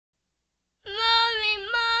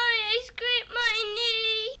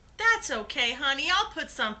That's okay, honey. I'll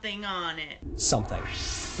put something on it. Something.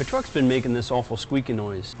 My truck's been making this awful squeaky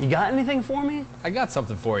noise. You got anything for me? I got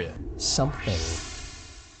something for you. Something.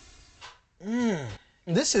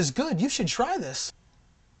 This is good. You should try this.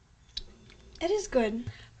 It is good,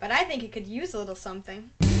 but I think it could use a little something.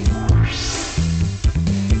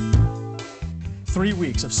 3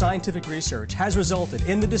 weeks of scientific research has resulted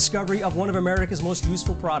in the discovery of one of America's most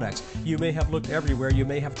useful products. You may have looked everywhere, you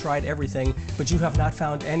may have tried everything, but you have not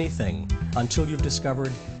found anything until you've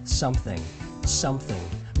discovered something. Something.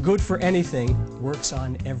 Good for anything, works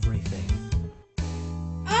on everything.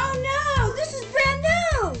 Oh no! This is brand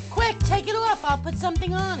new! Quick, take it off. I'll put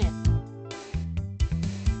something on it.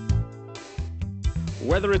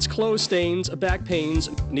 Whether it's clothes stains, back pains,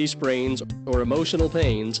 knee sprains, or emotional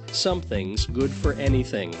pains, something's good for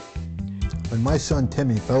anything. When my son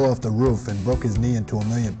Timmy fell off the roof and broke his knee into a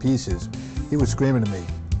million pieces, he was screaming at me,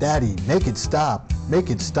 "Daddy, make it stop, make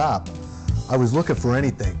it stop." I was looking for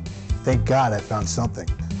anything. Thank God I found something.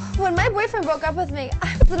 When my boyfriend broke up with me,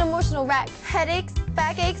 I was an emotional wreck. Headaches,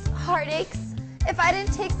 backaches, heartaches. If I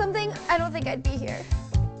didn't take something, I don't think I'd be here.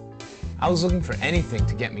 I was looking for anything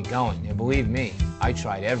to get me going, and believe me, I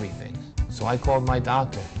tried everything. So I called my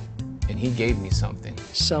doctor, and he gave me something.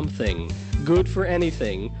 Something. Good for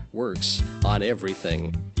anything. Works on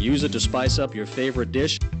everything. Use it to spice up your favorite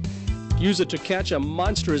dish. Use it to catch a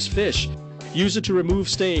monstrous fish. Use it to remove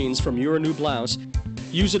stains from your new blouse.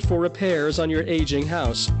 Use it for repairs on your aging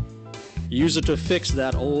house. Use it to fix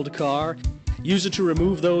that old car. Use it to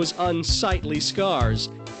remove those unsightly scars.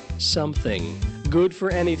 Something. Good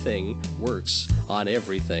for anything. Works on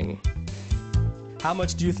everything. How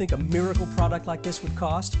much do you think a miracle product like this would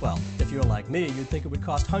cost? Well, if you're like me, you'd think it would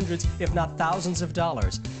cost hundreds, if not thousands of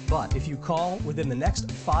dollars. But if you call within the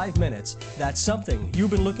next 5 minutes, that something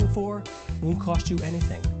you've been looking for won't cost you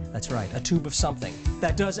anything. That's right, a tube of something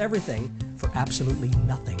that does everything for absolutely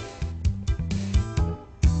nothing.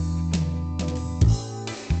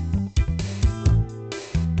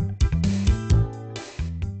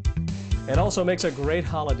 It also makes a great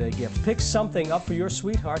holiday gift. Pick something up for your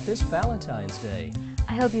sweetheart this Valentine's Day.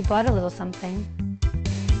 I hope you bought a little something.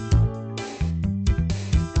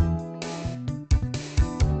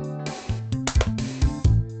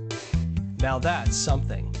 Now that's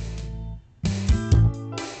something.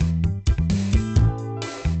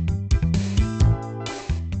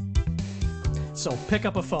 So pick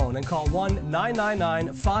up a phone and call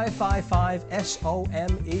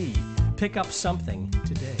 1-999-555-SOME. Pick up something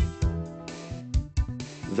today.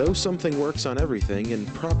 Though something works on everything,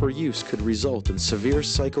 improper use could result in severe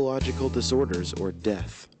psychological disorders or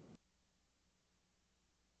death.